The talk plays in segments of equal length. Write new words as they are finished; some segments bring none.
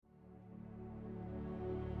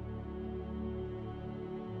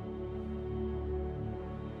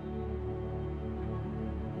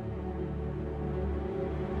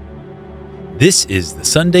This is the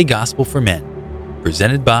Sunday Gospel for Men,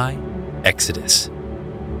 presented by Exodus.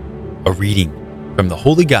 A reading from the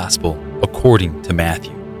Holy Gospel according to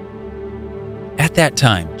Matthew. At that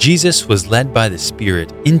time, Jesus was led by the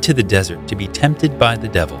Spirit into the desert to be tempted by the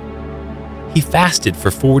devil. He fasted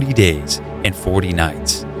for 40 days and 40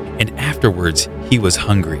 nights, and afterwards he was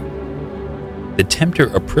hungry. The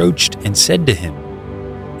tempter approached and said to him,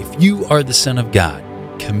 "If you are the Son of God,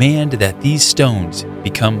 command that these stones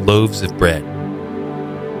become loaves of bread."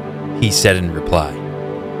 He said in reply,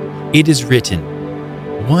 "It is written,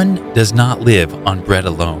 one does not live on bread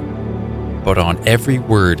alone, but on every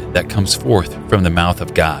word that comes forth from the mouth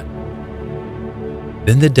of God."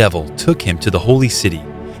 Then the devil took him to the holy city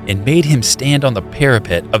and made him stand on the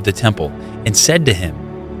parapet of the temple and said to him,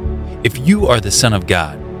 "If you are the Son of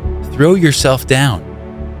God, throw yourself down.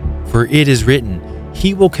 For it is written,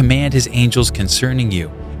 He will command His angels concerning you,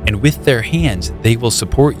 and with their hands they will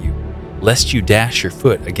support you, lest you dash your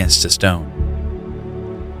foot against a stone."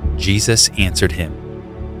 Jesus answered him,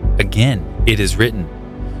 "Again it is written,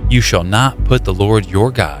 You shall not put the Lord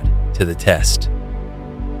your God to the test."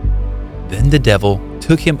 Then the devil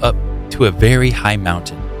took him up to a very high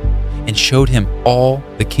mountain and showed him all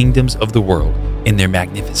the kingdoms of the world in their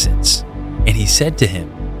magnificence. And he said to him,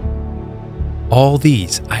 "All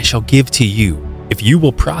these I shall give to you, if you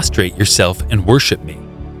will prostrate yourself and worship me."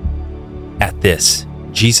 At this,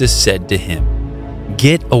 Jesus said to him,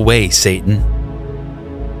 "Get away, Satan.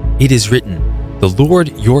 It is written, The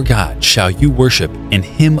Lord your God shall you worship, and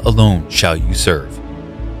Him alone shall you serve."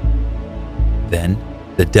 Then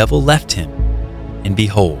the devil left him, and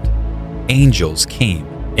behold, angels came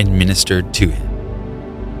and ministered to him.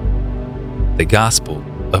 The Gospel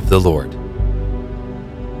of the Lord.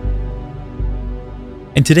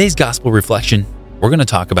 In today's Gospel reflection, we're going to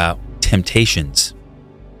talk about temptations.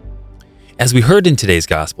 As we heard in today's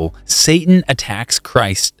Gospel, Satan attacks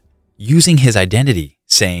Christ using his identity,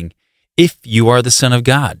 saying, "If you are the Son of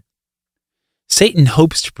God." Satan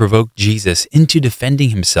hopes to provoke Jesus into defending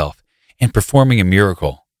himself and performing a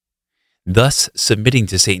miracle, thus submitting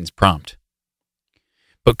to Satan's prompt.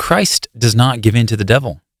 But Christ does not give in to the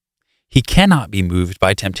devil. He cannot be moved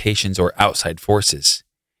by temptations or outside forces.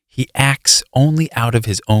 He acts only out of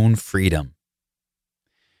his own freedom.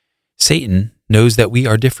 Satan knows that we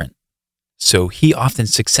are different, so he often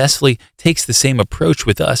successfully takes the same approach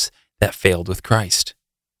with us that failed with Christ.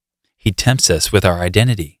 He tempts us with our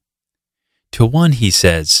identity. To one, he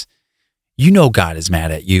says, "You know God is mad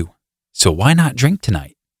at you, so why not drink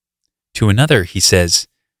tonight?" To another, he says,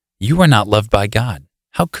 "You are not loved by God.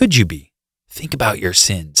 How could you be? Think about your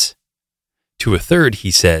sins." To a third, he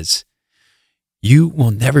says, "You will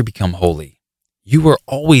never become holy. You are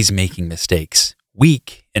always making mistakes,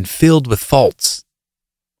 weak and filled with faults."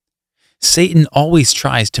 Satan always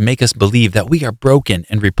tries to make us believe that we are broken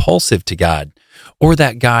and repulsive to God, or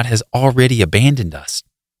that God has already abandoned us.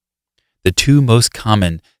 The two most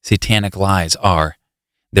common satanic lies are,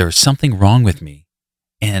 "There is something wrong with me,"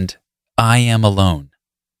 and "I am alone."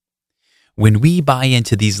 When we buy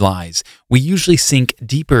into these lies, we usually sink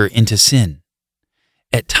deeper into sin.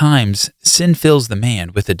 At times, sin fills the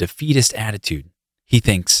man with a defeatist attitude. He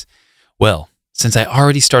thinks, "Well, since I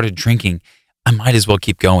already started drinking, I might as well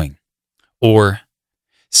keep going." Or,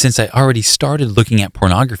 "Since I already started looking at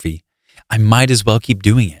pornography, I might as well keep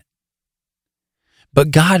doing it." But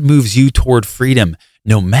God moves you toward freedom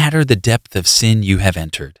no matter the depth of sin you have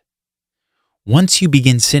entered. Once you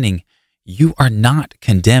begin sinning, you are not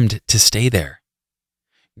condemned to stay there.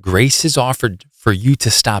 Grace is offered for you to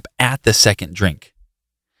stop at the second drink.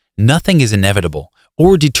 Nothing is inevitable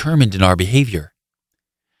or determined in our behavior.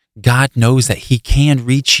 God knows that He can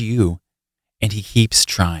reach you, and He keeps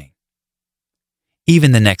trying.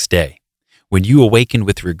 Even the next day, when you awaken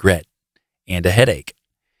with regret and a headache,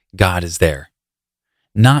 God is there,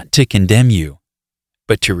 not to condemn you,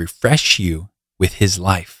 but to refresh you with His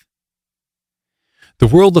life. The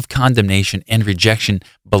world of condemnation and rejection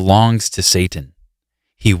belongs to Satan.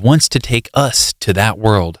 He wants to take us to that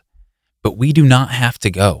world, but we do not have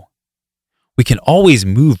to go. We can always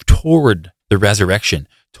move toward the resurrection,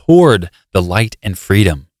 toward the light and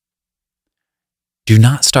freedom. Do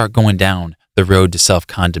not start going down the road to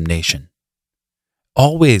self-condemnation.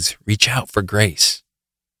 Always reach out for grace.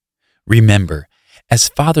 Remember, as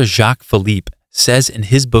Father Jacques Philippe says in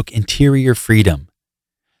his book Interior Freedom,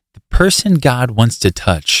 the person God wants to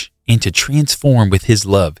touch and to transform with His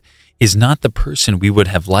love is not the person we would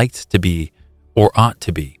have liked to be or ought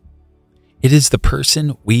to be. It is the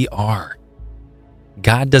person we are.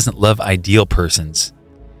 God doesn't love ideal persons.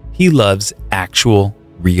 He loves actual,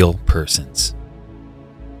 real persons.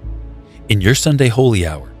 In your Sunday Holy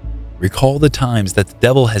Hour, Recall the times that the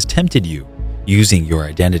devil has tempted you using your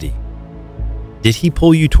identity. Did he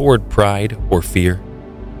pull you toward pride or fear?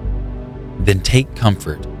 Then take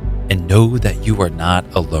comfort and know that you are not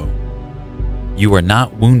alone. You are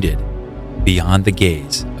not wounded beyond the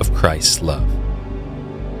gaze of Christ's love.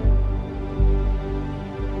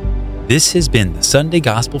 This has been the Sunday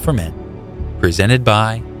Gospel for Men, presented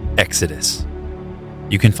by Exodus.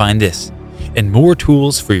 You can find this and more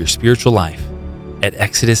tools for your spiritual life at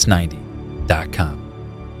exodus90.com.